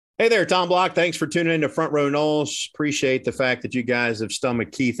Hey there, Tom Block. Thanks for tuning in to Front Row Knowles. Appreciate the fact that you guys have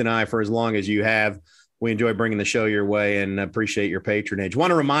stomached Keith and I for as long as you have. We enjoy bringing the show your way and appreciate your patronage.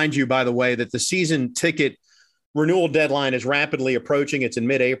 Want to remind you, by the way, that the season ticket renewal deadline is rapidly approaching. It's in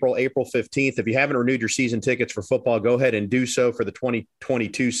mid-April, April 15th. If you haven't renewed your season tickets for football, go ahead and do so for the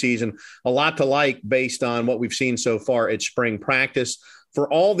 2022 season. A lot to like based on what we've seen so far at spring practice.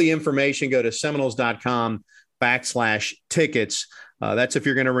 For all the information, go to Seminoles.com/tickets. That's if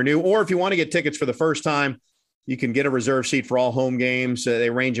you're going to renew, or if you want to get tickets for the first time, you can get a reserve seat for all home games.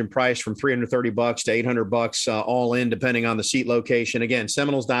 They range in price from $330 to $800 all in, depending on the seat location. Again,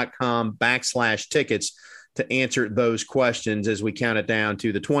 Seminoles.com/tickets to answer those questions as we count it down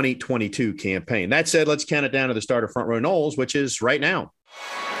to the 2022 campaign. That said, let's count it down to the start of Front Row Knowles, which is right now.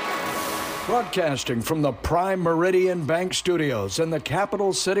 Broadcasting from the Prime Meridian Bank Studios in the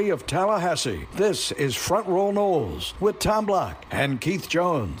capital city of Tallahassee, this is Front Row Knowles with Tom Block and Keith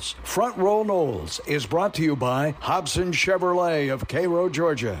Jones. Front Row Knowles is brought to you by Hobson Chevrolet of Cairo,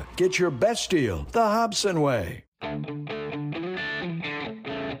 Georgia. Get your best deal the Hobson way.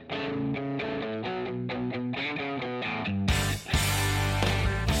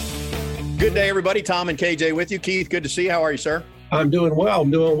 Good day, everybody. Tom and KJ with you. Keith, good to see you. How are you, sir? I'm doing well.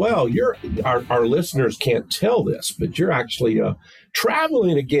 Our listeners can't tell this, but you're actually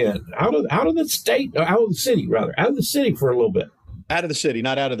traveling again out of the city for a little bit. Out of the city,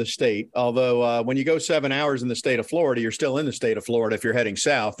 not out of the state. Although when you go 7 hours in the state of Florida, you're still in the state of Florida. If you're heading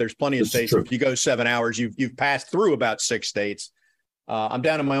south, there's plenty of states. If you go 7 hours, you've passed through about 6 states. I'm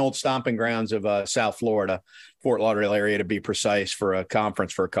down in my old stomping grounds of South Florida, Fort Lauderdale area to be precise, for a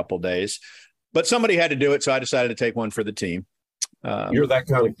conference for a couple of days. But somebody had to do it, so I decided to take one for the team. You're that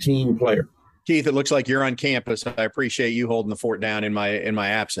kind of team player. Keith, it looks like you're on campus. I appreciate you holding the fort down in my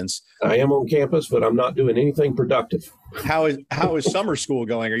absence. I am on campus, but I'm not doing anything productive. How is summer school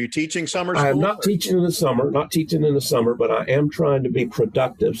going? Are you teaching summer school? I am not teaching in the summer, but I am trying to be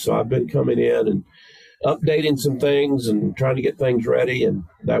productive. So I've been coming in and updating some things and trying to get things ready. And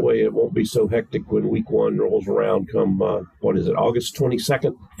that way it won't be so hectic when week one rolls around come, August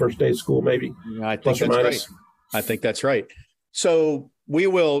 22nd, first day of school, maybe? I think that's right. I think that's right. So we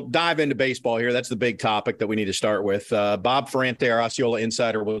will dive into baseball here. That's the big topic that we need to start with. Bob Ferrante, our Osceola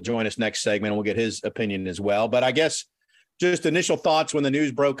insider, will join us next segment. We'll get his opinion as well. But I guess just initial thoughts when the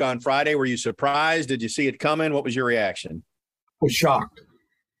news broke on Friday. Were you surprised? Did you see it coming? What was your reaction? I was shocked.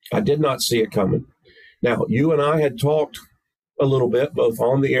 I did not see it coming. Now, you and I had talked a little bit, both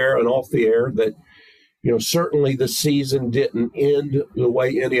on the air and off the air, that certainly the season didn't end the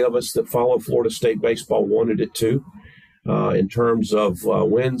way any of us that follow Florida State baseball wanted it to. In terms of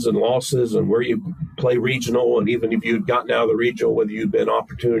wins and losses and where you play regional, and even if you'd gotten out of the regional, whether you'd been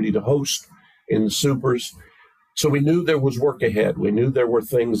opportunity to host in the supers. So we knew there was work ahead. We knew there were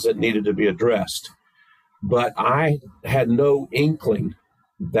things that needed to be addressed. But I had no inkling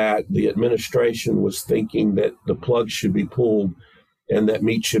that the administration was thinking that the plug should be pulled and that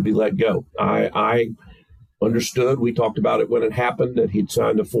Meach should be let go. I understood, we talked about it when it happened, that he'd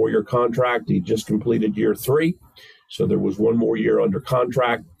signed a 4-year contract. He just completed year 3. So there was one more year under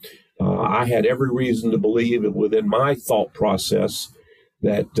contract. I had every reason to believe it within my thought process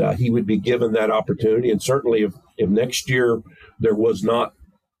that he would be given that opportunity. And certainly if next year there was not,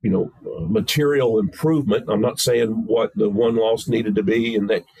 material improvement, I'm not saying what the one loss needed to be and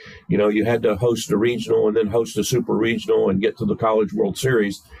that, you had to host a regional and then host a super regional and get to the College World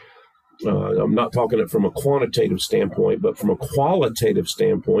Series. I'm not talking it from a quantitative standpoint, but from a qualitative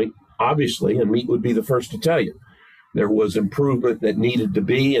standpoint, obviously, and Meach would be the first to tell you, there was improvement that needed to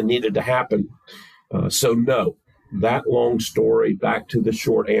be and needed to happen. So no, that long story, back to the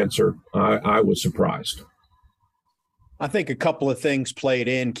short answer, I was surprised. I think a couple of things played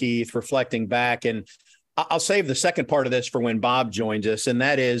in, Keith, reflecting back, and I'll save the second part of this for when Bob joins us, and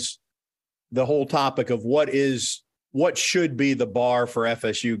that is the whole topic of what should be the bar for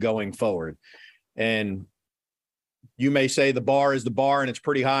FSU going forward. And you may say the bar is the bar and it's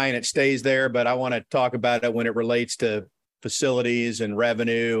pretty high and it stays there, but I want to talk about it when it relates to facilities and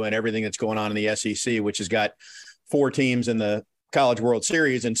revenue and everything that's going on in the SEC, which has got 4 teams in the College World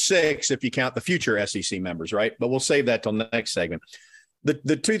Series and 6 if you count the future SEC members, right? But we'll save that till next segment.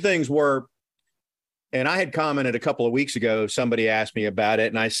 The two things were, and I had commented a couple of weeks ago, somebody asked me about it,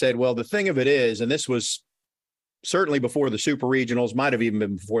 and I said, well, the thing of it is, and this was certainly before the Super Regionals, might have even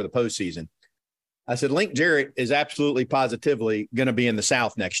been before the postseason, I said, Link Jarrett is absolutely positively going to be in the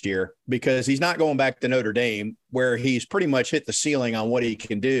South next year because he's not going back to Notre Dame, where he's pretty much hit the ceiling on what he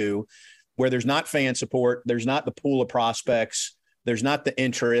can do, where there's not fan support, there's not the pool of prospects, there's not the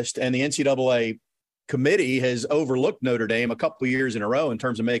interest, and the NCAA committee has overlooked Notre Dame a couple of years in a row in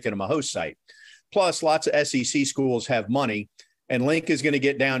terms of making them a host site. Plus, lots of SEC schools have money, and Link is going to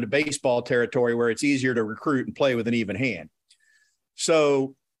get down to baseball territory where it's easier to recruit and play with an even hand.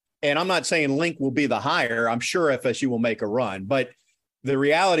 So, and I'm not saying Link will be the hire. I'm sure FSU will make a run. But the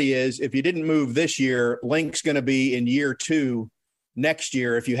reality is, if you didn't move this year, Link's going to be in year 2 next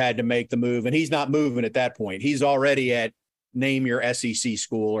year if you had to make the move. And he's not moving at that point. He's already at name your SEC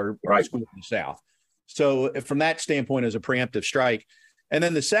school or school in the South. So from that standpoint, as a preemptive strike. And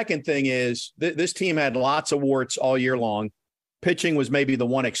then the second thing is this team had lots of warts all year long. Pitching was maybe the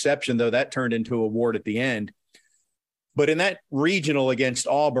one exception, though that turned into a wart at the end. But in that regional against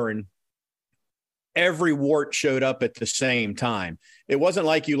Auburn, every wart showed up at the same time. It wasn't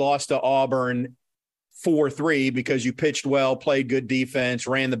like you lost to Auburn 4-3 because you pitched well, played good defense,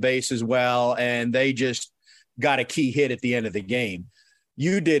 ran the bases well, and they just got a key hit at the end of the game.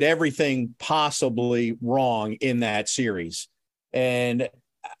 You did everything possibly wrong in that series. And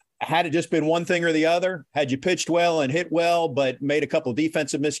had it just been one thing or the other, had you pitched well and hit well, but made a couple of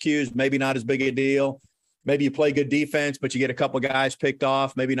defensive miscues, maybe not as big a deal. Maybe you play good defense, but you get a couple of guys picked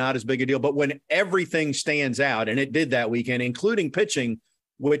off, maybe not as big a deal. But when everything stands out, and it did that weekend, including pitching,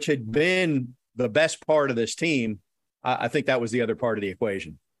 which had been the best part of this team, I think that was the other part of the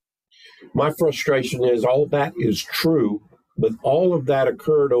equation. My frustration is all of that is true, but all of that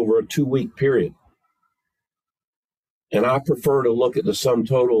occurred over a 2-week period. And I prefer to look at the sum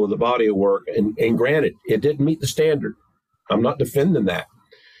total of the body of work. And granted, it didn't meet the standard. I'm not defending that.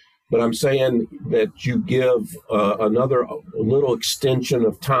 But I'm saying that you give another little extension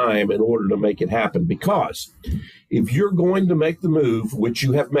of time in order to make it happen. Because if you're going to make the move, which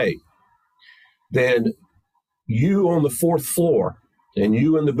you have made, then you on the 4th floor and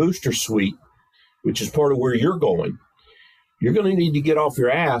you in the booster suite, which is part of where you're going, you're going to need to get off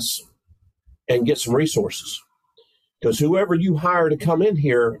your ass and get some resources. Because whoever you hire to come in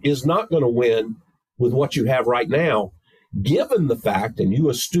here is not going to win with what you have right now, given the fact, and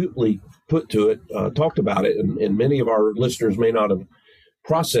you astutely talked about it, and many of our listeners may not have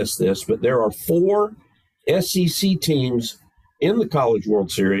processed this, but there are 4 SEC teams in the College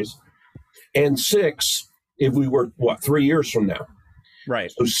World Series and 6 if we were, 3 years from now.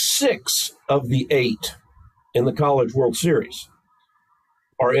 Right. So 6 of the 8 in the College World Series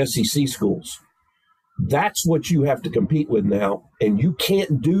are SEC schools. That's what you have to compete with now, and you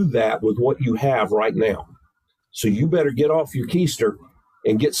can't do that with what you have right now. So you better get off your keister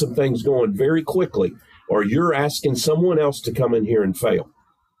and get some things going very quickly, or you're asking someone else to come in here and fail.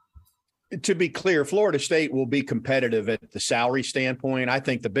 To be clear, Florida State will be competitive at the salary standpoint. I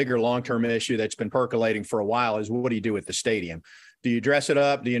think the bigger long-term issue that's been percolating for a while is what do you do with the stadium? Do you dress it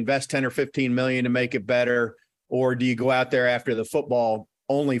up? Do you invest 10 or 15 million to make it better? Or do you go out there after the football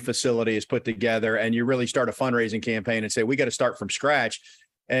only facility is put together and you really start a fundraising campaign and say, we got to start from scratch?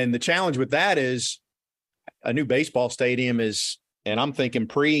 And the challenge with that is a new baseball stadium is, and I'm thinking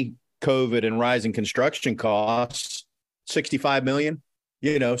pre-COVID and rising construction costs, $65 million,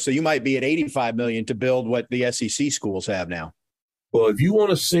 so you might be at $85 million to build what the SEC schools have now. Well, if you want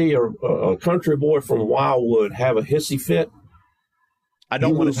to see a country boy from Wildwood have a hissy fit, I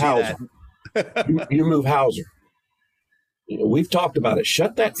don't want to see Hauser. that. you move Hauser. We've talked about it.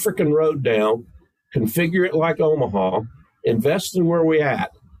 Shut that freaking road down, configure it like Omaha, invest in where we're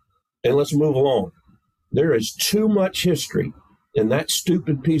at, and let's move along. There is too much history in that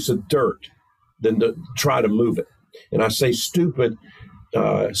stupid piece of dirt than to try to move it. And I say stupid,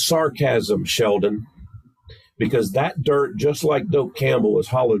 sarcasm, Sheldon, because that dirt, just like Doak Campbell, is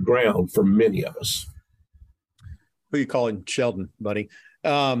hollowed ground for many of us. Who you calling Sheldon, buddy?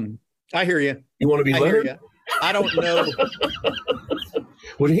 I hear you. You want to be Leonard? I don't know.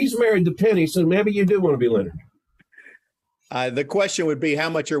 Well, he's married to Penny, so maybe you do want to be Leonard. The question would be, how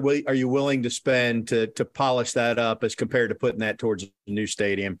much are you willing to spend to polish that up as compared to putting that towards a new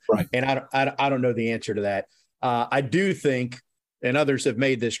stadium? Right. And I don't know the answer to that. I do think, and others have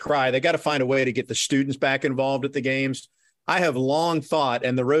made this cry, they got to find a way to get the students back involved at the games. I have long thought,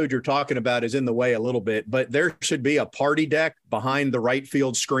 and the road you're talking about is in the way a little bit, but there should be a party deck behind the right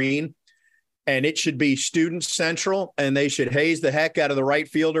field screen, and it should be student central, and they should haze the heck out of the right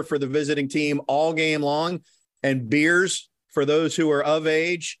fielder for the visiting team all game long. And beers for those who are of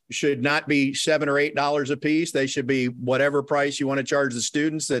age should not be $7 or $8 a piece. They should be whatever price you want to charge the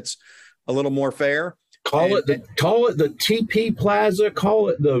students. That's a little more fair. Call it the TP Plaza, call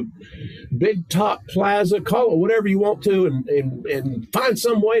it the Big Top Plaza, call it whatever you want to, and find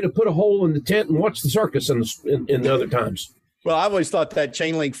some way to put a hole in the tent and watch the circus in the other times. Well, I always thought that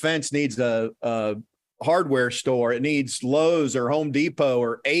chain link fence needs a hardware store. It needs Lowe's or Home Depot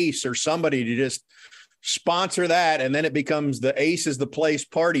or Ace or somebody to just sponsor that, and then it becomes the Ace is the Place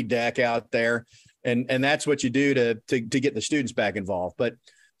party deck out there, and that's what you do to get the students back involved. But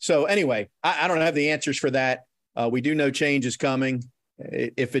so anyway, I don't have the answers for that. We do know change is coming.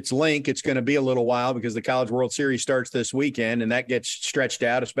 If it's Link, it's going to be a little while because the College World Series starts this weekend, and that gets stretched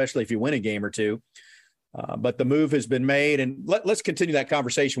out, especially if you win a game or two. But the move has been made, and let's continue that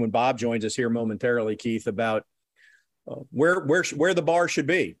conversation when Bob joins us here momentarily, Keith, about where the bar should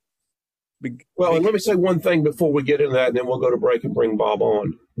be. Well, and let me say one thing before we get into that, and then we'll go to break and bring Bob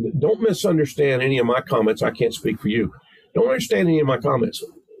on. Don't misunderstand any of my comments. I can't speak for you. Don't understand any of my comments.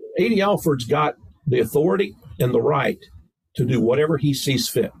 A.D. Alford's got the authority and the right to do whatever he sees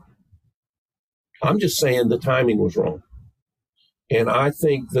fit. I'm just saying the timing was wrong. And I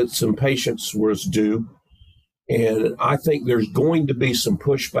think that some patience was due. And I think there's going to be some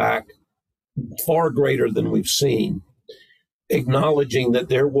pushback far greater than we've seen, acknowledging that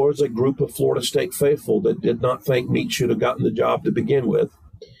there was a group of Florida State faithful that did not think Meeks should have gotten the job to begin with,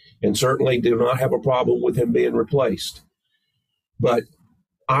 and certainly do not have a problem with him being replaced. But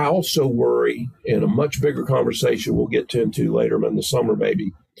I also worry, in a much bigger conversation we'll get into later in the summer,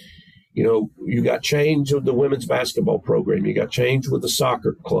 maybe, you got change with the women's basketball program. You got change with the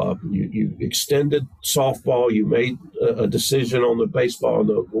soccer club. You extended softball. You made a decision on the baseball, on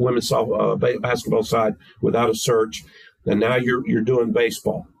the women's basketball side without a search. And now you're doing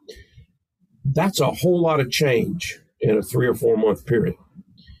baseball. That's a whole lot of change in a 3 or 4 month period.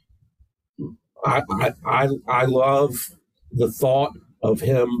 I love the thought of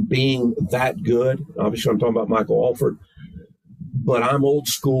him being that good. Obviously, I'm talking about Michael Alford, but I'm old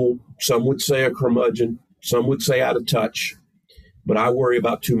school. Some would say a curmudgeon. Some would say out of touch, but I worry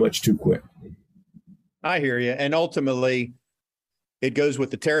about too much too quick. I hear you. And ultimately, it goes with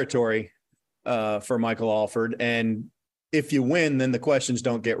the territory for Michael Alford. And if you win, then the questions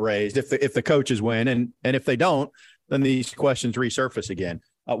don't get raised. If the coaches win, and if they don't, then these questions resurface again.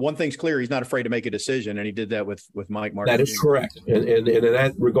 One thing's clear: he's not afraid to make a decision, and he did that with Mike Martin. That is correct, and in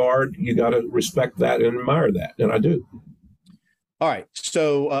that regard, you got to respect that and admire that, and I do. All right,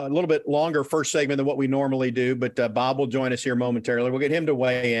 so a little bit longer first segment than what we normally do, but Bob will join us here momentarily. We'll get him to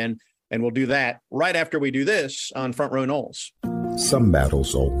weigh in, and we'll do that right after we do this on Front Row Noles. Some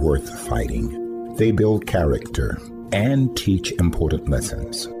battles are worth fighting. They build character and teach important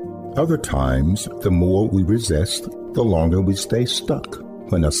lessons. Other times, the more we resist, the longer we stay stuck.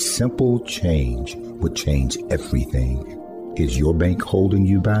 When a simple change would change everything. Is your bank holding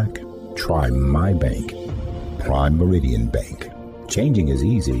you back? Try my bank, Prime Meridian Bank. Changing is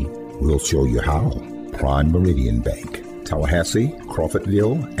easy. We'll show you how. Prime Meridian Bank. Tallahassee,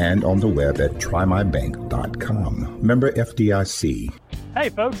 Crawfordville, and on the web at trymybank.com. Member FDIC. Hey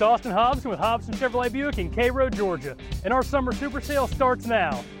folks, Austin Hobson with Hobson Chevrolet Buick in Cairo, Georgia. And our summer super sale starts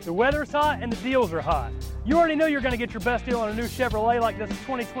now. The weather's hot and the deals are hot. You already know you're going to get your best deal on a new Chevrolet like this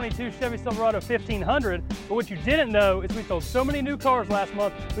 2022 Chevy Silverado 1500, but what you didn't know is we sold so many new cars last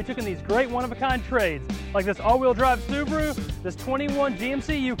month, we took in these great one-of-a-kind trades, like this all-wheel drive Subaru, this 21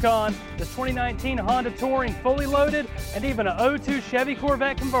 GMC Yukon, this 2019 Honda Touring fully loaded, and even an 02 Chevy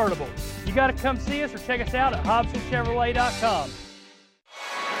Corvette convertible. You got to come see us or check us out at HobsonChevrolet.com.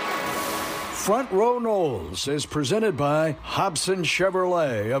 Front Row Noles is presented by Hobson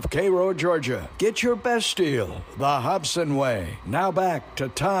Chevrolet of Cairo, Georgia. Get your best deal the Hobson way. Now back to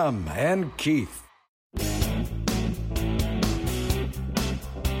Tom and Keith.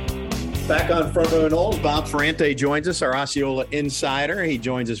 Back on Front Row Noles, Bob Ferrante joins us, our Osceola insider. He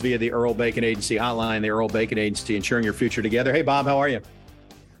joins us via the Earl Bacon Agency hotline, the Earl Bacon Agency, ensuring your future together. Hey, Bob, how are you?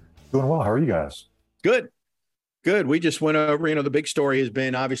 Doing well. How are you guys? Good. Good. We just went over, the big story has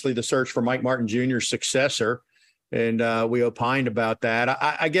been obviously the search for Mike Martin Jr.'s successor, and we opined about that.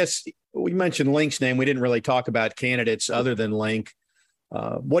 I guess we mentioned Link's name. We didn't really talk about candidates other than Link.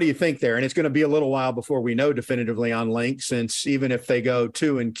 What do you think there? And it's going to be a little while before we know definitively on Link, since even if they go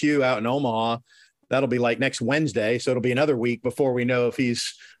 2-Q out in Omaha, that'll be like next Wednesday. So it'll be another week before we know if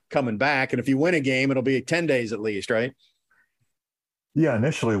he's coming back. And if you win a game, it'll be 10 days at least, right? Yeah,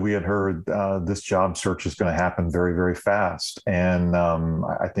 initially we had heard this job search is going to happen very, very fast. And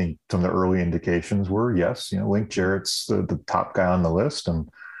I think some of the early indications were, yes, Link Jarrett's the top guy on the list. And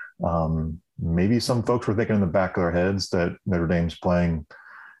maybe some folks were thinking in the back of their heads that Notre Dame's playing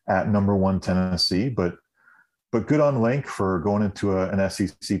at number 1 Tennessee. But good on Link for going into an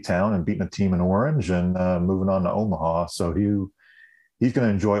SEC town and beating a team in Orange and moving on to Omaha. So he's going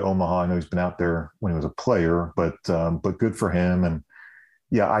to enjoy Omaha. I know he's been out there when he was a player, but good for him. And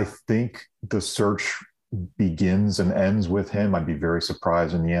yeah, I think the search begins and ends with him. I'd be very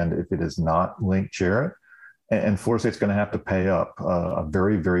surprised in the end if it is not Link Jarrett. And Florida State's going to have to pay up a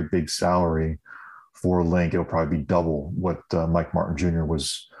very, very big salary for Link, it'll probably be double what Mike Martin Jr.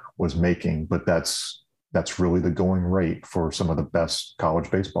 was making. But that's really the going rate for some of the best college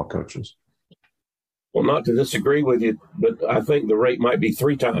baseball coaches. Well, not to disagree with you, but I think the rate might be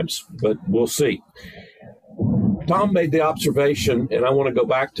 3 times, but we'll see. Tom made the observation, and I want to go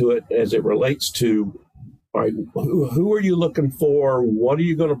back to it as it relates to, all right, who are you looking for? What are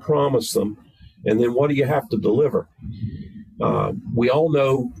you going to promise them? And then what do you have to deliver? We all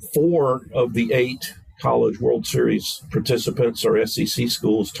know 4 of the 8 College World Series participants are SEC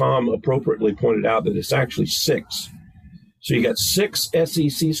schools. Tom appropriately pointed out that it's actually 6. So you got 6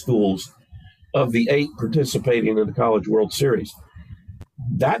 SEC schools of the 8 participating in the College World Series.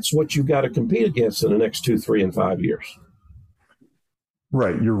 That's what you've got to compete against in the next 2, 3, and 5 years.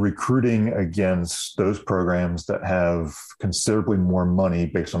 Right. You're recruiting against those programs that have considerably more money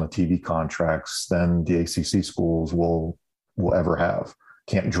based on the TV contracts than the ACC schools will ever have.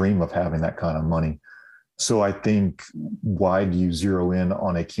 Can't dream of having that kind of money. So I think, why do you zero in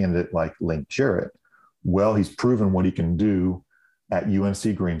on a candidate like Link Jarrett? Well, he's proven what he can do at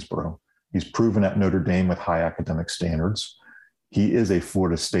UNC Greensboro. He's proven at Notre Dame with high academic standards. He is a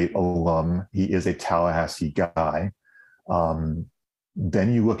Florida State alum. He is a Tallahassee guy.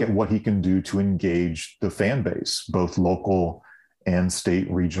 Then you look at what he can do to engage the fan base, both local and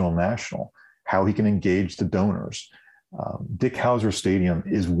state, regional, national, how he can engage the donors. Dick Howser Stadium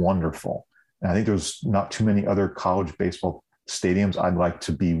is wonderful. And I think there's not too many other college baseball stadiums I'd like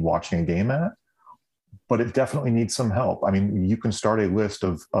to be watching a game at, but it definitely needs some help. I mean, you can start a list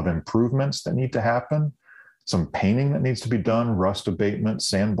of improvements that need to happen, some painting that needs to be done, rust abatement,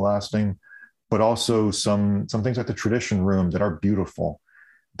 sandblasting, but also some things like the tradition room that are beautiful.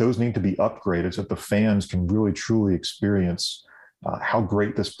 Those need to be upgraded so that the fans can really, truly experience how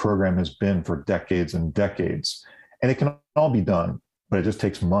great this program has been for decades and decades. And it can all be done, but it just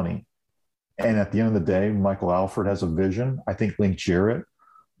takes money. And at the end of the day, Michael Alford has a vision. I think Link Jarrett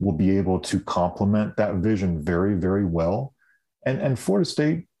will be able to complement that vision very, very well. And Florida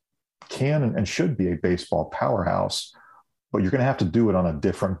State can and should be a baseball powerhouse, but you're going to have to do it on a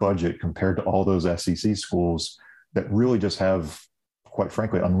different budget compared to all those SEC schools that really just have, quite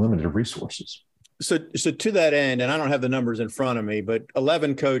frankly, unlimited resources. So to that end, and I don't have the numbers in front of me, but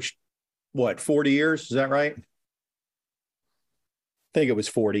 11 coached, 40 years? Is that right? I think it was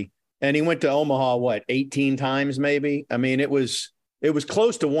 40. And he went to Omaha, 18 times maybe? I mean, it was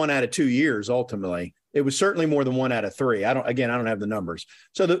close to 1 out of 2 years ultimately. It was certainly more than 1 out of 3. I don't have the numbers.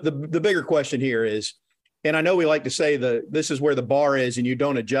 So the bigger question here is, and I know we like to say this is where the bar is and you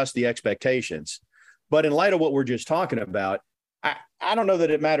don't adjust the expectations, but in light of what we're just talking about, I don't know that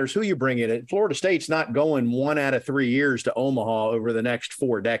it matters who you bring in. Florida State's not going 1 out of 3 years to Omaha over the next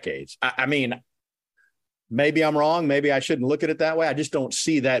 4 decades. I mean, maybe I'm wrong. Maybe I shouldn't look at it that way. I just don't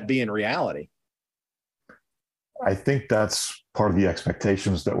see that being reality. I think that's part of the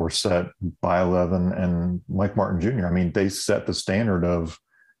expectations that were set by 11 and Mike Martin Jr. I mean, they set the standard of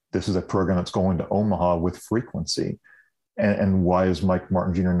this is a program that's going to Omaha with frequency. And why is Mike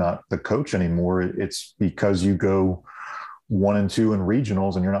Martin Jr. not the coach anymore? It's because you go 1 and 2 in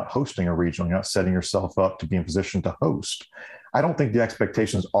regionals and you're not hosting a regional. You're not setting yourself up to be in position to host. I don't think the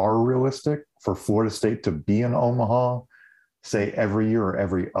expectations are realistic for Florida State to be in Omaha, say every year or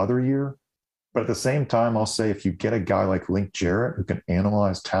every other year. But at the same time, I'll say if you get a guy like Link Jarrett who can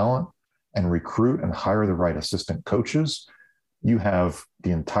analyze talent and recruit and hire the right assistant coaches, you have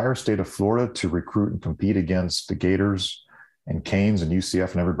the entire state of Florida to recruit and compete against the Gators and Canes and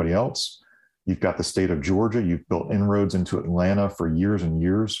UCF and everybody else. You've got the state of Georgia. You've built inroads into Atlanta for years and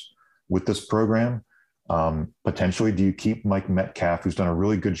years with this program. Potentially, do you keep Mike Metcalf, who's done a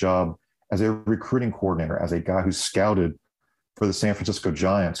really good job as a recruiting coordinator, as a guy who's scouted for the San Francisco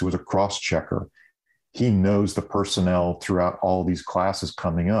Giants, who was a cross-checker? He knows the personnel throughout all these classes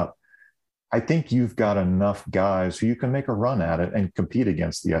coming up. I think you've got enough guys who you can make a run at it and compete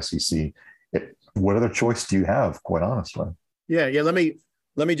against the SEC. What other choice do you have, quite honestly? Yeah. Let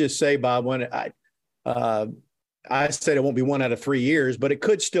me just say, Bob, when I said it won't be 1 out of 3 years, but it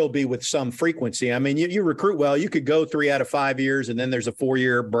could still be with some frequency. I mean, you recruit well, you could go 3 out of 5 years, and then there's a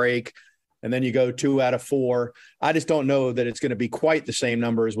 4-year break, and then you go 2 out of 4. I just don't know that it's going to be quite the same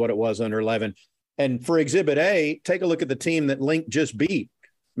number as what it was under 11. And for Exhibit A, take a look at the team that Link just beat.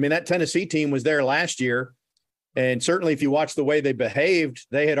 I mean, that Tennessee team was there last year. And certainly if you watch the way they behaved,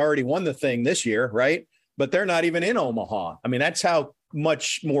 they had already won the thing this year, right? But they're not even in Omaha. I mean, that's how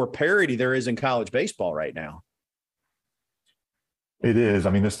much more parity there is in college baseball right now. It is. I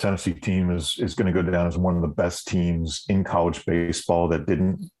mean, this Tennessee team is going to go down as one of the best teams in college baseball that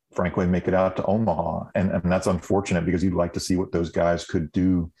didn't, frankly, make it out to Omaha. And that's unfortunate because you'd like to see what those guys could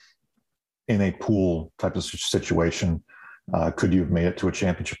do in a pool type of situation. Could you have made it to a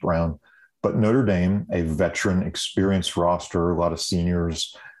championship round? But Notre Dame, a veteran, experienced roster, a lot of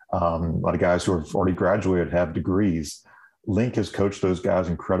seniors, a lot of guys who have already graduated, have degrees. Link has coached those guys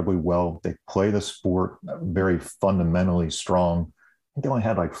incredibly well. They play the sport very fundamentally strong. I think they only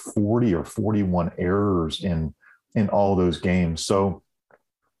had like 40 or 41 errors in all those games. So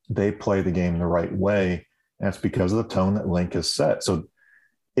they play the game the right way. And it's because of the tone that Link has set. So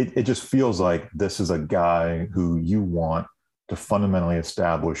it just feels like this is a guy who you want to fundamentally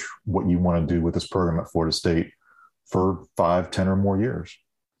establish what you want to do with this program at Florida State for 5, 10 or more years.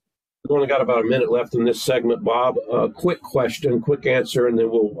 We've only got about a minute left in this segment, Bob. Quick question, quick answer, and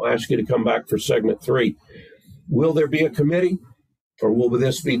then we'll ask you to come back for segment 3. Will there be a committee, or will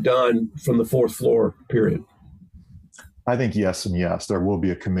this be done from the fourth floor, period? I think yes and yes. There will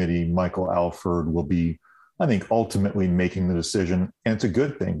be a committee. Michael Alford will be, I think, ultimately making the decision. And it's a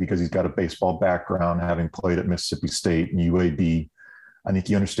good thing because he's got a baseball background, having played at Mississippi State and UAB. I think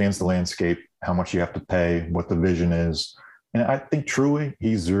he understands the landscape, how much you have to pay, what the vision is. And I think truly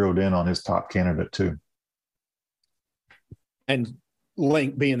he's zeroed in on his top candidate too. And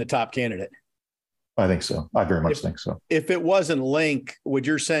Link being the top candidate. I think so. I very much think so. If it wasn't Link, would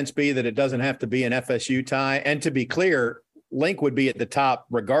your sense be that it doesn't have to be an FSU tie? And to be clear, Link would be at the top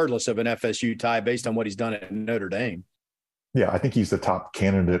regardless of an FSU tie based on what he's done at Notre Dame. Yeah, I think he's the top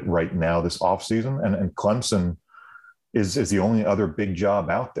candidate right now this offseason. And Clemson is the only other big job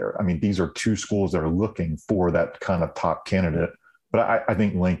out there. I mean, these are two schools that are looking for that kind of top candidate. But I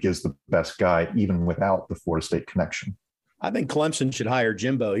think Link is the best guy, even without the Florida State connection. I think Clemson should hire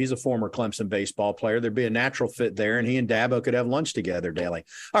Jimbo. He's a former Clemson baseball player. There'd be a natural fit there, and he and Dabo could have lunch together daily.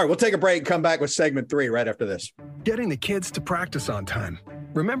 All right, we'll take a break and come back with segment 3 right after this. Getting the kids to practice on time.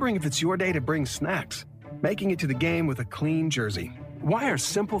 Remembering if it's your day to bring snacks. Making it to the game with a clean jersey. Why are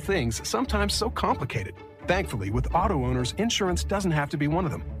simple things sometimes so complicated? Thankfully, with Auto Owners, insurance doesn't have to be one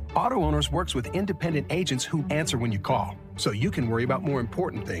of them. Auto Owners works with independent agents who answer when you call, so you can worry about more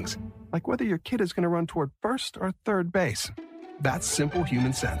important things, like whether your kid is going to run toward first or third base. That's simple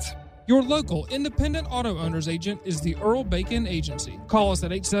human sense. Your local independent auto owners agent is the Earl Bacon Agency. Call us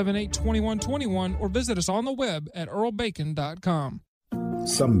at 878-2121 or visit us on the web at earlbacon.com.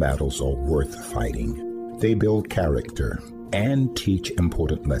 Some battles are worth fighting. They build character and teach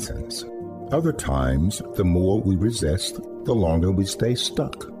important lessons. Other times, the more we resist, the longer we stay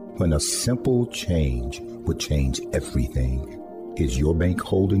stuck. When a simple change would change everything. Is your bank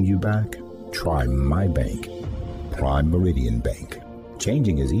holding you back? Try my bank, Prime Meridian Bank.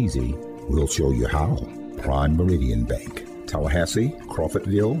 Changing is easy. We'll show you how. Prime Meridian Bank. Tallahassee,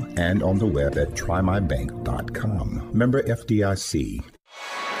 Crawfordville, and on the web at trymybank.com. Member FDIC.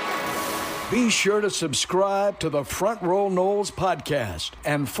 Be sure to subscribe to the Front Row Noles podcast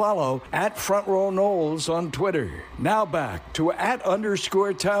and follow at Front Row Noles on Twitter. Now back to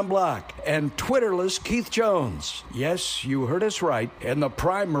 @_Tom Block and Twitterless Keith Jones. Yes, you heard us right, in the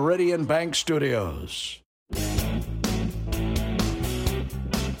Prime Meridian Bank Studios.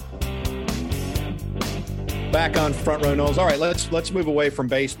 Back on Front Row Noles. All right, let's move away from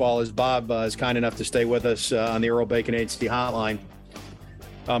baseball as Bob is kind enough to stay with us on the Earl Bacon Agency hotline.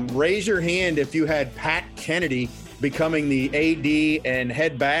 Raise your hand if you had Pat Kennedy becoming the AD and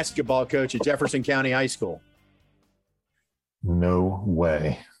head basketball coach at Jefferson County High School. No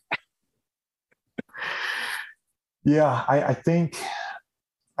way. Yeah, I think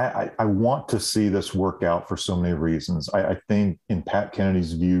I want to see this work out for so many reasons. I think in Pat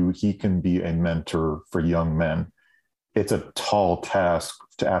Kennedy's view, he can be a mentor for young men. It's a tall task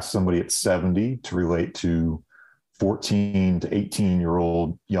to ask somebody at 70 to relate to 14 to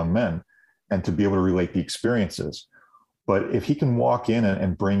 18-year-old young men and to be able to relate the experiences. But if he can walk in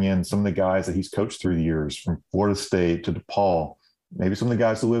and bring in some of the guys that he's coached through the years, from Florida State to DePaul, maybe some of the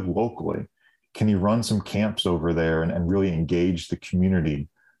guys who live locally, can he run some camps over there and really engage the community,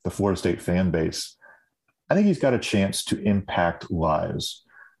 the Florida State fan base? I think he's got a chance to impact lives.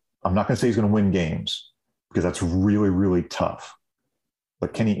 I'm not going to say he's going to win games because that's really, really tough.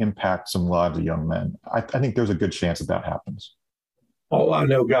 But can he impact some lives of young men? I think there's a good chance that happens. All I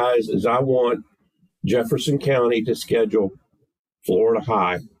know, guys, is I want Jefferson County to schedule Florida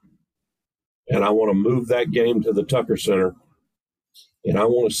High, and I want to move that game to the Tucker Center, and I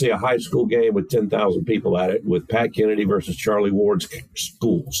want to see a high school game with 10,000 people at it with Pat Kennedy versus Charlie Ward's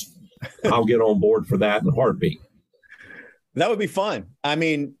schools. I'll get on board for that in a heartbeat. That would be fun. I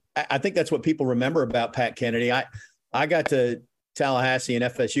mean, I think that's what people remember about Pat Kennedy. I got to Tallahassee and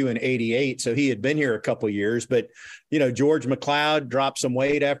FSU in '88, so he had been here a couple of years. But, you know, George McLeod dropped some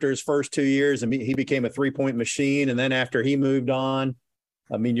weight after his first 2 years, and he became a three-point machine. And then after he moved on,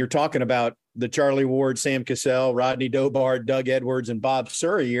 I mean, you're talking about the Charlie Ward, Sam Cassell, Rodney Dobard, Doug Edwards, and Bob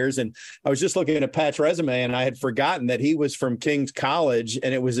Sura years. And I was just looking at Pat's resume, and I had forgotten that he was from King's College,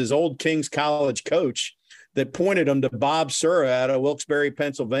 and it was his old King's College coach that pointed him to Bob Sura out of Wilkes-Barre,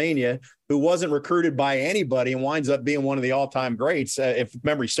 Pennsylvania, who wasn't recruited by anybody and winds up being one of the all-time greats, if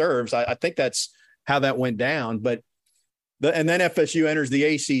memory serves. I think that's how that went down. But and then FSU enters the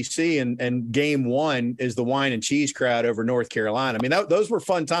ACC, and game one is the wine and cheese crowd over North Carolina. I mean, those were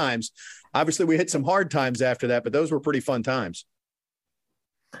fun times. Obviously, we hit some hard times after that, but those were pretty fun times.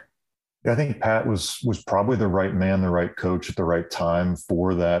 Yeah, I think Pat was probably the right man, the right coach at the right time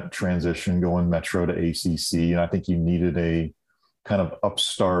for that transition going Metro to ACC. And I think you needed a kind of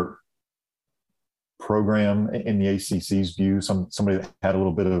upstart program in the ACC's view, somebody that had a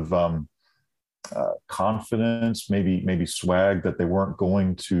little bit of confidence, maybe swag, that they weren't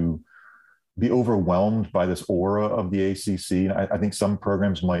going to be overwhelmed by this aura of the ACC. I think some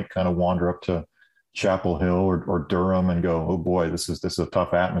programs might kind of wander up to Chapel Hill or Durham and go, oh boy, this is a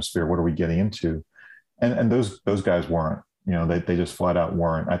tough atmosphere. What are we getting into? And those guys weren't. They just flat out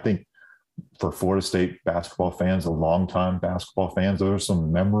weren't. I think for Florida State basketball fans, the longtime basketball fans, those are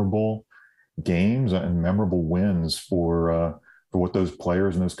some memorable games and memorable wins for what those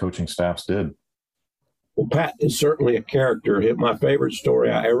players and those coaching staffs did. Well, Pat is certainly a character. My favorite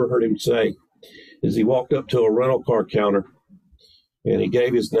story I ever heard him say is he walked up to a rental car counter and he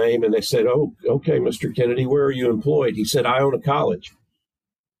gave his name, and they said, "Oh, okay, Mr. Kennedy, where are you employed?" He said, "I own a college."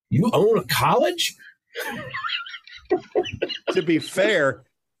 "You own a college?" To be fair,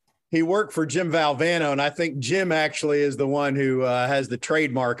 he worked for Jim Valvano, and I think Jim actually is the one who has the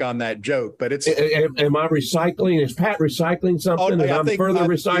trademark on that joke. But it's am I recycling? Is Pat recycling something? And I'm further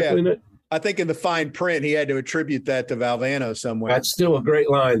recycling it? I think in the fine print, he had to attribute that to Valvano somewhere. That's still a great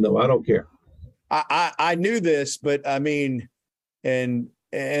line, though. I don't care. I knew this, but I mean, and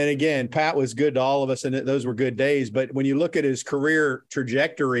again, Pat was good to all of us, and those were good days. But when you look at his career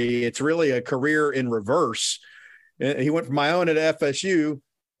trajectory, it's really a career in reverse. He went from Iona to FSU,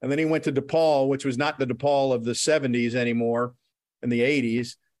 and then he went to DePaul, which was not the DePaul of the 70s anymore, in the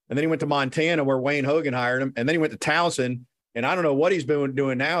 80s. And then he went to Montana, where Wayne Hogan hired him. And then he went to Towson. And I don't know what he's been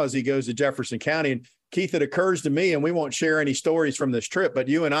doing now as he goes to Jefferson County. And Keith, it occurs to me, and we won't share any stories from this trip, but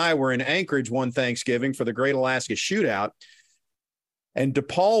you and I were in Anchorage one Thanksgiving for the Great Alaska Shootout. And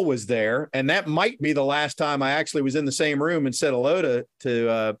DePaul was there. And that might be the last time I actually was in the same room and said hello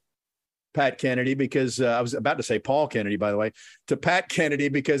to Pat Kennedy, because I was about to say Paul Kennedy, by the way, to Pat Kennedy,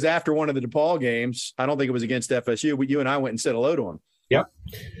 because after one of the DePaul games, I don't think it was against FSU, but you and I went and said hello to him. Yep.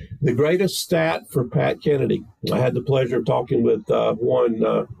 The greatest stat for Pat Kennedy, I had the pleasure of talking with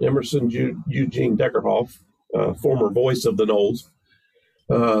Emerson Eugene Deckerhoff, former voice of the Noles,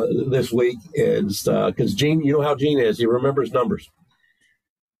 this week, is because Gene, you know how Gene is, he remembers numbers.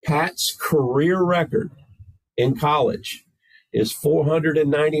 Pat's career record in college is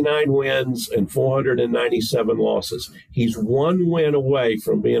 499 wins and 497 losses. He's one win away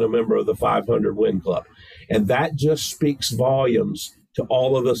from being a member of the 500 win club. And that just speaks volumes to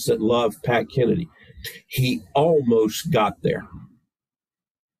all of us that love Pat Kennedy. He almost got there.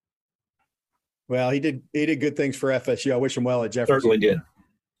 Well, he did good things for FSU. I wish him well at Jefferson. Certainly did.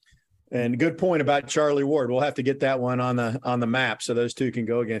 And good point about Charlie Ward. We'll have to get that one on the map so those two can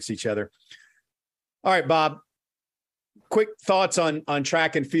go against each other. All right, Bob. Quick thoughts on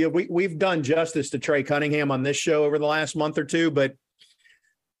track and field. We've done justice to Trey Cunningham on this show over the last month or two, but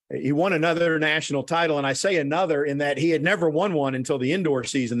he won another national title. And I say another in that he had never won one until the indoor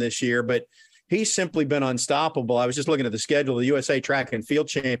season this year, but he's simply been unstoppable. I was just looking at the schedule. The USA Track and Field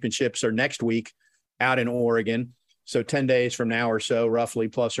Championships are next week out in Oregon. So 10 days from now or so, roughly,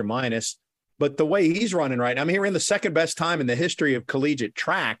 plus or minus. But the way he's running right now, I mean, he ran the second best time in the history of collegiate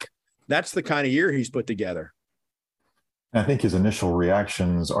track. That's the kind of year he's put together. I think his initial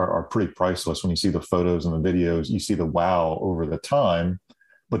reactions are pretty priceless. When you see the photos and the videos, you see the wow over the time.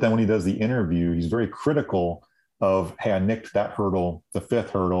 But then when he does the interview, he's very critical of, hey, I nicked that hurdle, the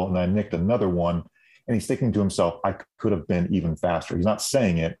fifth hurdle, and I nicked another one. And he's thinking to himself, I could have been even faster. He's not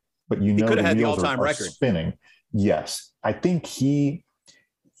saying it, but you know the wheels are spinning. Yes. I think he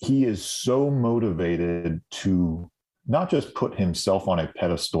is so motivated to not just put himself on a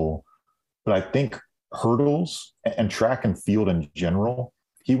pedestal, but I think hurdles and track and field in general,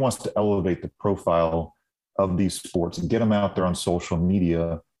 he wants to elevate the profile of these sports and get them out there on social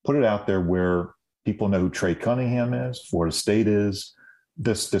media, put it out there where people know who Trey Cunningham is, Florida State is,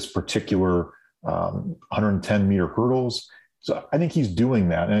 this particular 110-meter hurdles. So I think he's doing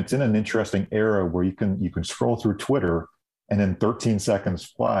that. And it's in an interesting era where you can scroll through Twitter and in 13 seconds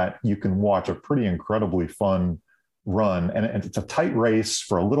flat, you can watch a pretty incredibly fun run, and it's a tight race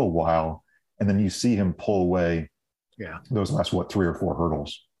for a little while, and then you see him pull away. Yeah, those last 3 or 4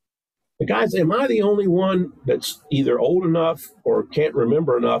 hurdles. But guys, am I the only one that's either old enough or can't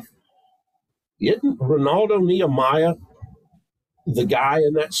remember enough? Isn't Ronaldo Nehemiah the guy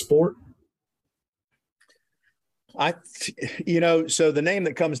in that sport? So the name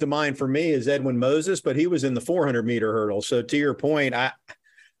that comes to mind for me is Edwin Moses, but he was in the 400-meter hurdle. So to your point, I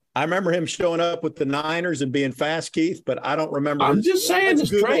remember him showing up with the Niners and being fast, Keith, but I don't remember. I'm just saying, has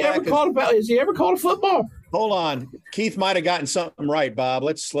he ever called a football? Hold on. Keith might have gotten something right, Bob.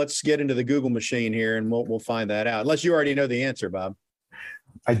 Let's get into the Google machine here, and we'll find that out. Unless you already know the answer, Bob.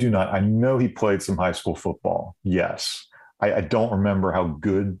 I do not. I know he played some high school football. Yes. I don't remember how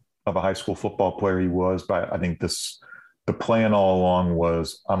good of a high school football player he was, but I think the plan all along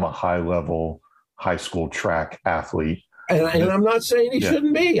was I'm a high-level high school track athlete. And I'm not saying he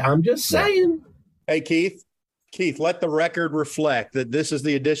shouldn't be. I'm just saying. Hey, Keith, let the record reflect that this is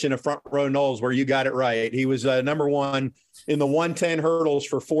the edition of Front Row Knowles where you got it right. He was number one in the 110 hurdles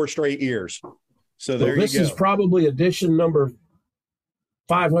for 4 straight years. So there you go. This is probably edition number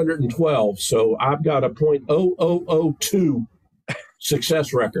 512. So I've got a .0002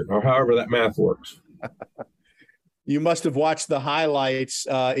 success record, or however that math works. You must have watched the highlights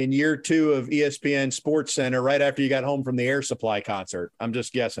in year 2 of ESPN Sports Center right after you got home from the Air Supply concert. I'm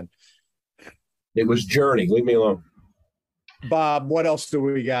just guessing. It was Journey. Leave me alone. Bob, what else do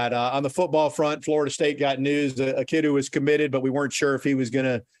we got? On the football front, Florida State got news, a kid who was committed, but we weren't sure if he was going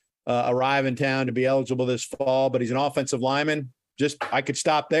to arrive in town to be eligible this fall, but he's an offensive lineman. I could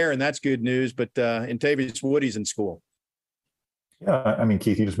stop there, and that's good news, but Antavius Woody's in school. Yeah, I mean,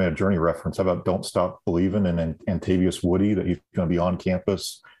 Keith, you just made a Journey reference. How about don't stop believing in Antavius Woody, that he's going to be on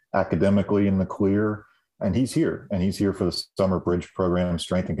campus academically in the clear, and he's here for the summer bridge program,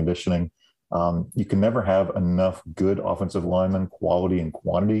 strength and conditioning. You can never have enough good offensive linemen, quality and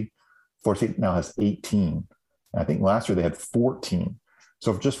quantity. Florida State now has 18. And I think last year they had 14.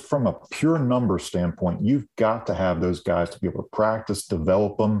 So just from a pure number standpoint, you've got to have those guys to be able to practice,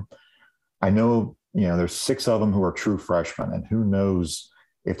 develop them. I know, there's 6 of them who are true freshmen, and who knows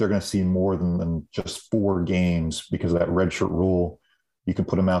if they're going to see more than just 4 games because of that redshirt rule. You can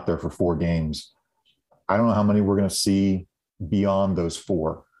put them out there for 4 games. I don't know how many we're going to see beyond those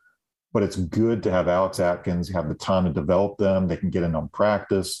 4. But it's good to have Alex Atkins have the time to develop them. They can get in on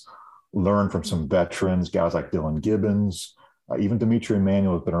practice, learn from some veterans, guys like Dylan Gibbons. Even Dimitri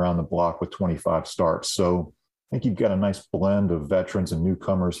Emmanuel has been around the block with 25 starts. So I think you've got a nice blend of veterans and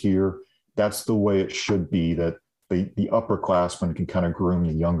newcomers here. That's the way it should be, that the upperclassmen can kind of groom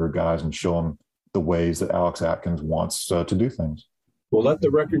the younger guys and show them the ways that Alex Atkins wants to do things. Well, let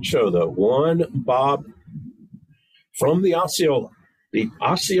the record show, though. One, Bob, from the Osceola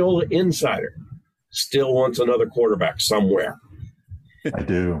Insider, still wants another quarterback somewhere. I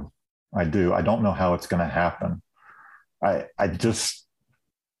do. I don't know how it's going to happen. I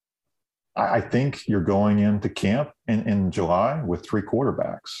think you're going into camp in July with 3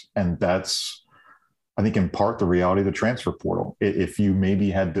 quarterbacks. And that's, I think, in part the reality of the transfer portal. If you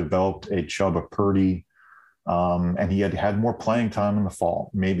maybe had developed a Chubba Purdy and he had more playing time in the fall,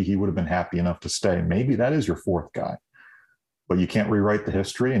 maybe he would have been happy enough to stay. Maybe that is your 4th guy. But you can't rewrite the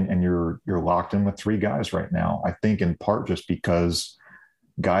history, and you're locked in with 3 guys right now. I think in part just because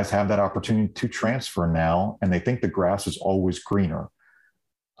guys have that opportunity to transfer now, and they think the grass is always greener.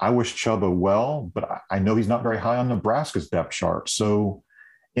 I wish Chubba well, but I know he's not very high on Nebraska's depth chart. So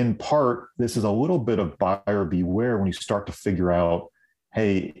in part, this is a little bit of buyer beware when you start to figure out,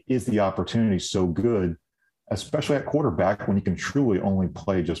 hey, is the opportunity so good, especially at quarterback when you can truly only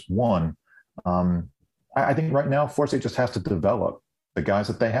play just one? I think right now, Florida State just has to develop the guys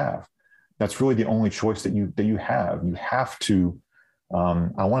that they have. That's really the only choice that you have. You have to.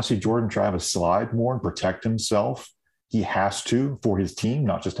 I want to see Jordan Travis slide more and protect himself. He has to, for his team,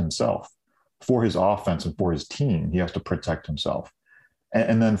 not just himself. For his offense and for his team, he has to protect himself.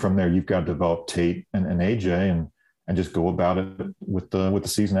 And then from there, you've got to develop Tate and AJ and just go about it with the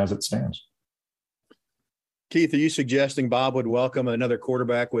season as it stands. Keith, are you suggesting Bob would welcome another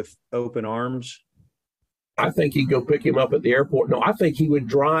quarterback with open arms? I think he'd go pick him up at the airport. No, I think he would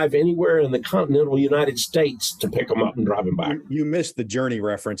drive anywhere in the continental United States to pick him up and drive him back. You missed the Journey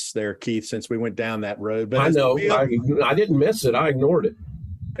reference there, Keith, since we went down that road. But I know. I didn't miss it. I ignored it.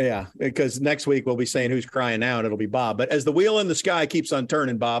 Yeah, because next week we'll be saying who's crying now, and it'll be Bob. But as the wheel in the sky keeps on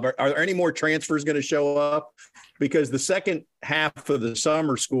turning, Bob, are there any more transfers going to show up? Because the second half of the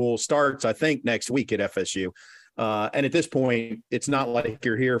summer school starts, I think, next week at FSU. And at this point, it's not like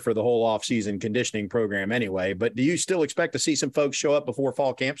you're here for the whole off-season conditioning program anyway. But do you still expect to see some folks show up before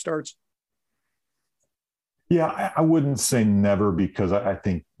fall camp starts? Yeah, I wouldn't say never, because I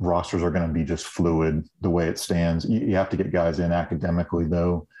think rosters are going to be just fluid the way it stands. You have to get guys in academically,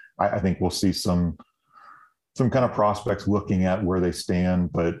 though. I think we'll see some kind of prospects looking at where they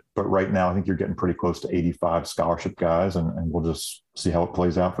stand, but right now I think you're getting pretty close to 85 scholarship guys, and we'll just see how it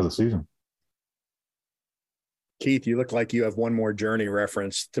plays out for the season. Keith, you look like you have one more Journey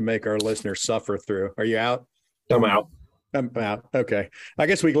reference to make our listeners suffer through. Are you out? I'm out. I'm out. Okay. I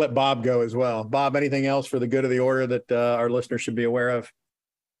guess we can let Bob go as well. Bob, anything else for the good of the order that our listeners should be aware of?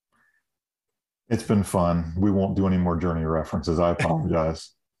 It's been fun. We won't do any more Journey references. I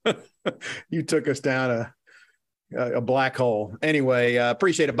apologize. You took us down a black hole. Anyway,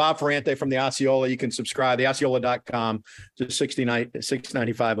 appreciate it. Bob Ferrante from the Osceola. You can subscribe, theosceola.com, just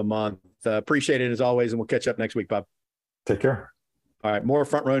 $6.95 a month. Appreciate it as always, and we'll catch up next week, Bob. Take care. All right, more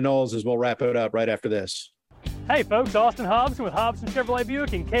Front Row Noles as we'll wrap it up right after this. Hey folks, Austin Hobson with Hobson Chevrolet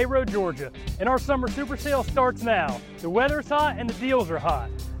Buick in Cairo, Georgia. And our summer super sale starts now. The weather's hot and the deals are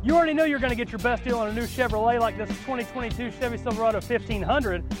hot. You already know you're going to get your best deal on a new Chevrolet like this 2022 Chevy Silverado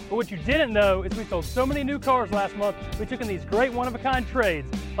 1500, but what you didn't know is we sold so many new cars last month, we took in these great one-of-a-kind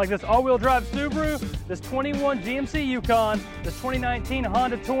trades, like this all-wheel drive Subaru, this 21 GMC Yukon, this 2019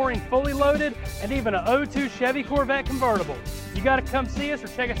 Honda Touring fully loaded, and even an 02 Chevy Corvette convertible. You got to come see us or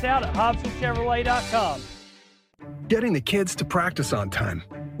check us out at HobsonChevrolet.com. Getting the kids to practice on time.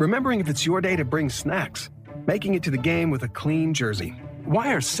 Remembering if it's your day to bring snacks. Making it to the game with a clean jersey.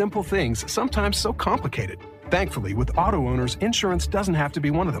 Why are simple things sometimes so complicated? Thankfully, with Auto Owners, insurance doesn't have to be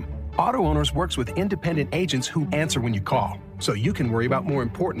one of them. Auto Owners works with independent agents who answer when you call, so you can worry about more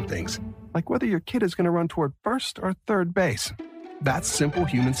important things, like whether your kid is going to run toward first or third base. That's simple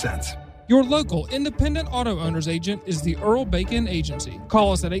human sense. Your local independent auto owners agent is the Earl Bacon Agency.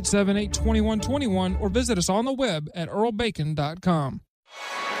 Call us at 878-2121 or visit us on the web at earlbacon.com.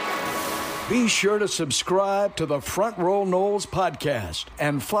 Be sure to subscribe to the Front Row Noles podcast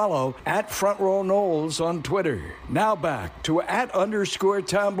and follow at Front Row Noles on Twitter. Now back to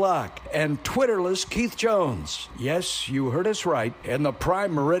 @_Tom Block and Twitterless Keith Jones. Yes, you heard us right, in the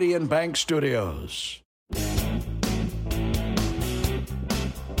Prime Meridian Bank Studios.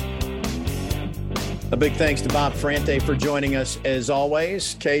 A big thanks to Bob Ferrante for joining us as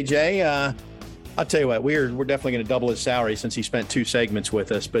always. KJ, I'll tell you what, we're definitely going to double his salary since he spent 2 segments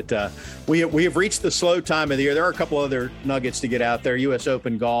with us. But we have reached the slow time of the year. There are a couple other nuggets to get out there. U.S.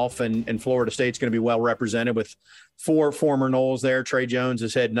 Open golf and Florida State's going to be well represented with 4 former Noles there. Trey Jones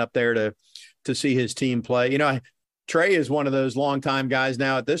is heading up there to see his team play. You know, Trey is one of those longtime guys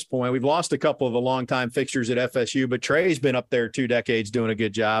now at this point. We've lost a couple of the longtime fixtures at FSU, but Trey's been up there 2 decades doing a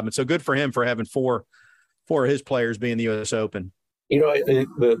good job. And so good for him for having 4 of his players being the U.S. Open. You know,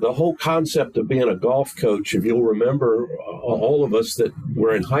 the whole concept of being a golf coach, if you'll remember, all of us that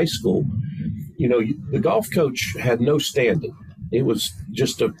were in high school, you know, the golf coach had no standing. It was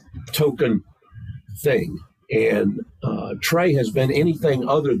just a token thing. And Trey has been anything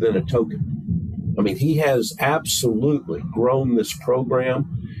other than a token. I mean, he has absolutely grown this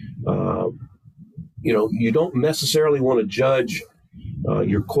program. You know, you don't necessarily want to judge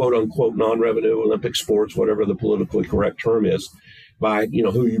your quote-unquote non-revenue Olympic sports, whatever the politically correct term is, by, you know,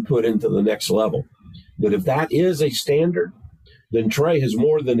 who you put into the next level. But if that is a standard, then Trey has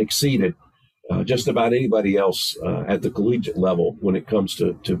more than exceeded just about anybody else at the collegiate level when it comes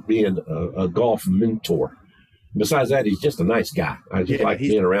to being a golf mentor. Besides that, he's just a nice guy. I just like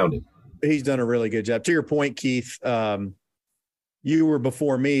being around him. He's done a really good job. To your point, Keith, you were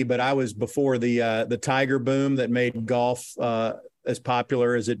before me, but I was before the Tiger boom that made golf as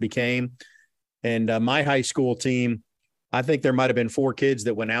popular as it became. And my high school team, I think there might have been 4 kids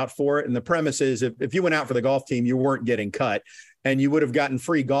that went out for it. And the premise is if you went out for the golf team, you weren't getting cut, and you would have gotten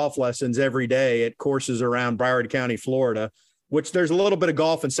free golf lessons every day at courses around Broward County, Florida, which there's a little bit of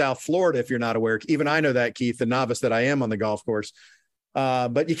golf in South Florida, if you're not aware. Even I know that, Keith, the novice that I am on the golf course.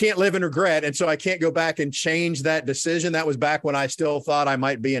 But you can't live in regret. And so I can't go back and change that decision. That was back when I still thought I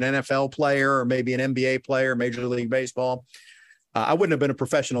might be an NFL player or maybe an NBA player, Major League Baseball. I wouldn't have been a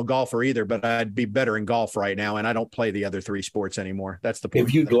professional golfer either, but I'd be better in golf right now, and I don't play the other 3 sports anymore. That's the point.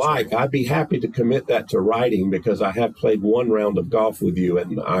 If you'd like, I'd be happy to commit that to writing, because I have played 1 round of golf with you,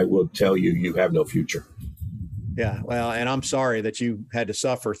 and I will tell you, you have no future. Yeah, well, and I'm sorry that you had to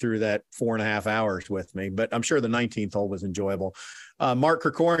suffer through that 4.5 hours with me, but I'm sure the 19th hole was enjoyable. Mark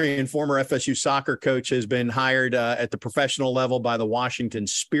Krikorian, former FSU soccer coach, has been hired at the professional level by the Washington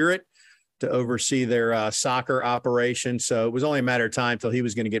Spirit to oversee their soccer operation. So it was only a matter of time till he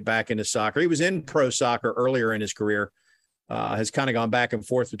was going to get back into soccer. He was in pro soccer earlier in his career, has kind of gone back and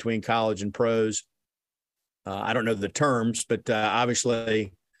forth between college and pros. I don't know the terms, but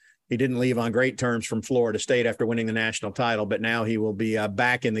obviously he didn't leave on great terms from Florida State after winning the national title, but now he will be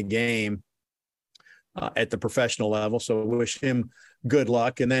back in the game at the professional level. So wish him good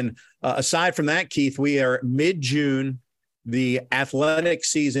luck. And then aside from that, Keith, we are mid-June. The athletic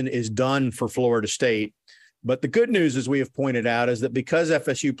season is done for Florida State. But the good news, as we have pointed out, is that because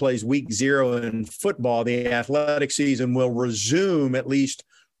FSU plays week 0 in football, the athletic season will resume at least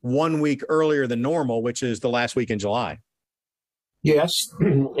 1 week earlier than normal, which is the last week in July. Yes,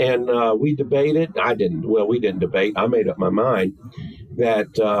 and we debated. We didn't debate. I made up my mind that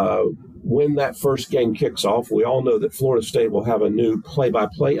when that first game kicks off, we all know that Florida State will have a new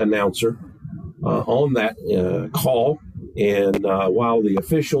play-by-play announcer on that call. And while the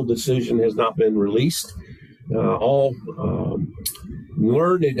official decision has not been released, all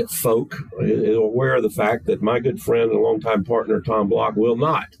learned folk are aware of the fact that my good friend and longtime partner, Tom Block, will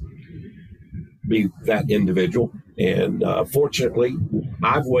not be that individual. And fortunately,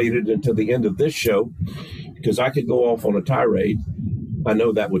 I've waited until the end of this show because I could go off on a tirade. I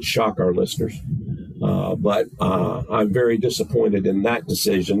know that would shock our listeners, but I'm very disappointed in that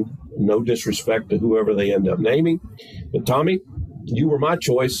decision. No disrespect to whoever they end up naming. But Tommy, you were my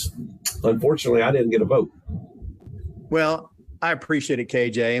choice. Unfortunately, I didn't get a vote. Well, I appreciate it,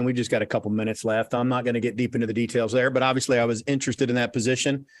 KJ, and we just got a couple minutes left. I'm not going to get deep into the details there, but obviously I was interested in that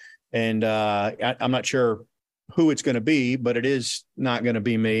position, and I'm not sure who it's going to be, but it is not going to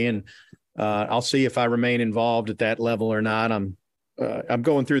be me, and I'll see if I remain involved at that level or not. I'm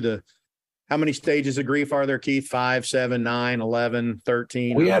going through how many stages of grief are there, Keith? 5, 7, 9, 11,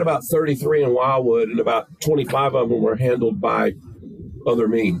 13? We had about 33 in Wildwood, and about 25 of them were handled by other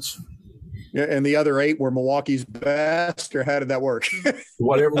means. Yeah, and the other 8 were Milwaukee's best, or how did that work?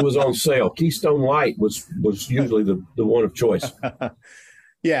 Whatever was on sale. Keystone Light was usually the one of choice.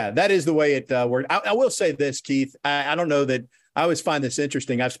 Yeah, that is the way it worked. I will say this, Keith. I don't know that I always find this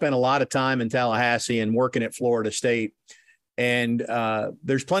interesting. I've spent a lot of time in Tallahassee and working at Florida State. And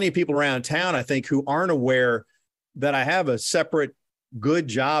there's plenty of people around town, I think, who aren't aware that I have a separate good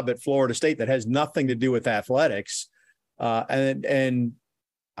job at Florida State that has nothing to do with athletics. And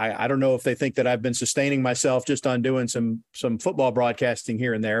I don't know if they think that I've been sustaining myself just on doing some football broadcasting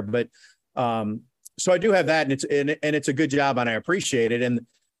here and there. But so I do have that, and it's a good job, and I appreciate it. And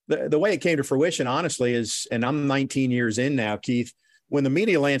the way it came to fruition, honestly, is, and I'm 19 years in now, Keith, when the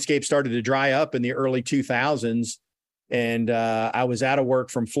media landscape started to dry up in the early 2000s, and I was out of work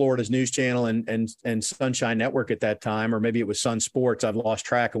from Florida's news channel and Sunshine Network at that time, or maybe it was Sun Sports. I've lost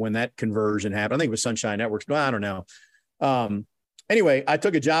track of when that conversion happened. I think it was Sunshine Network. Well, I don't know. Anyway, I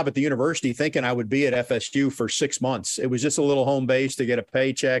took a job at the university thinking I would be at FSU for 6 months. It was just a little home base to get a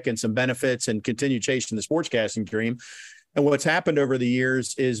paycheck and some benefits and continue chasing the sportscasting dream. And what's happened over the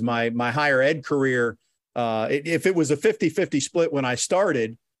years is my higher ed career, if it was a 50-50 split when I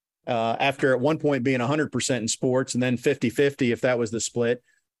started, after at one point being 100% in sports and then 50-50 if that was the split,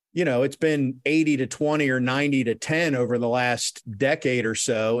 it's been 80-20 or 90-10 over the last decade or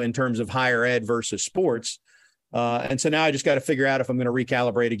so in terms of higher ed versus sports. And so now I just got to figure out if I'm going to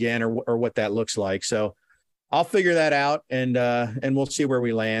recalibrate again or what that looks like. So I'll figure that out and we'll see where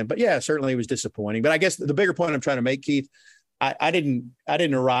we land. But yeah, certainly it was disappointing. But I guess the bigger point I'm trying to make, Keith, I didn't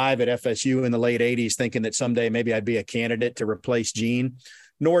arrive at FSU in the late 80s thinking that someday maybe I'd be a candidate to replace Gene,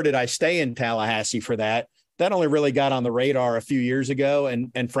 nor did I stay in Tallahassee for that. That only really got on the radar a few years ago.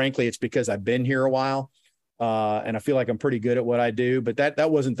 And frankly, it's because I've been here a while and I feel like I'm pretty good at what I do, but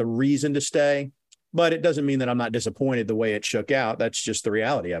that wasn't the reason to stay. But it doesn't mean that I'm not disappointed the way it shook out. That's just the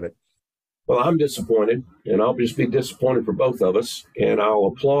reality of it. Well, I'm disappointed, and I'll just be disappointed for both of us. And I'll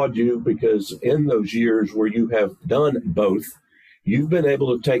applaud you because in those years where you have done both, you've been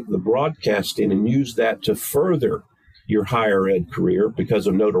able to take the broadcasting and use that to further your higher ed career because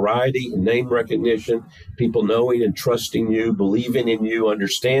of notoriety and name recognition, people knowing and trusting you, believing in you,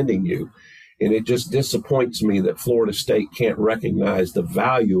 understanding you. And it just disappoints me that Florida State can't recognize the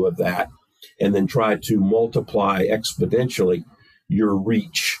value of that and then try to multiply exponentially your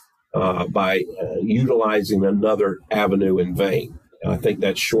reach by utilizing another avenue in vain. I think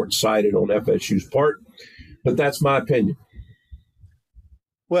that's short-sighted on FSU's part, but that's my opinion.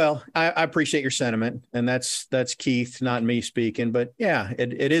 Well, I appreciate your sentiment, and that's Keith, not me speaking. But yeah,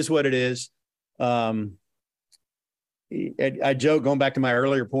 it is what it is. I joke, going back to my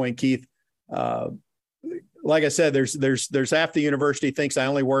earlier point, Keith. Like I said, there's half the university thinks I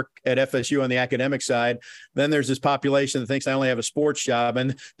only work at FSU on the academic side. Then there's this population that thinks I only have a sports job.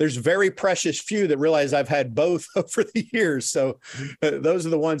 And there's very precious few that realize I've had both over the years. So those are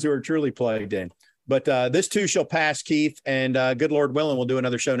the ones who are truly plugged in. But this too shall pass, Keith. And good Lord willing, we'll do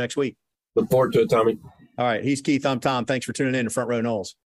another show next week. Look forward to it, Tommy. All right. He's Keith. I'm Tom. Thanks for tuning in to Front Row Noles.